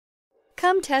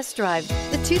Come test drive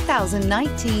the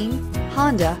 2019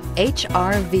 Honda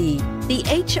HR-V.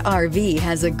 The HR-V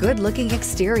has a good-looking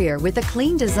exterior with a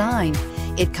clean design.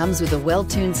 It comes with a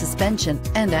well-tuned suspension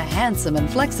and a handsome and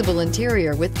flexible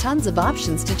interior with tons of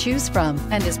options to choose from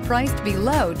and is priced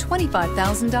below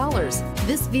 $25,000.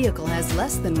 This vehicle has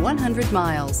less than 100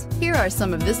 miles. Here are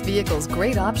some of this vehicle's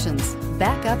great options: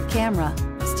 backup camera,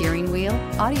 steering wheel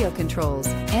audio controls,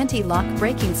 anti-lock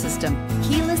braking system,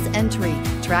 keyless entry,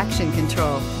 traction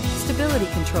control, stability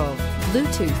control,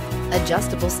 Bluetooth,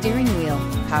 adjustable steering wheel,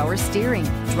 power steering,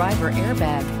 driver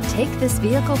airbag. Take this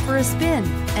vehicle for a spin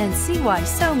and see why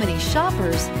so many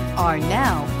shoppers are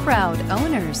now proud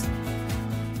owners.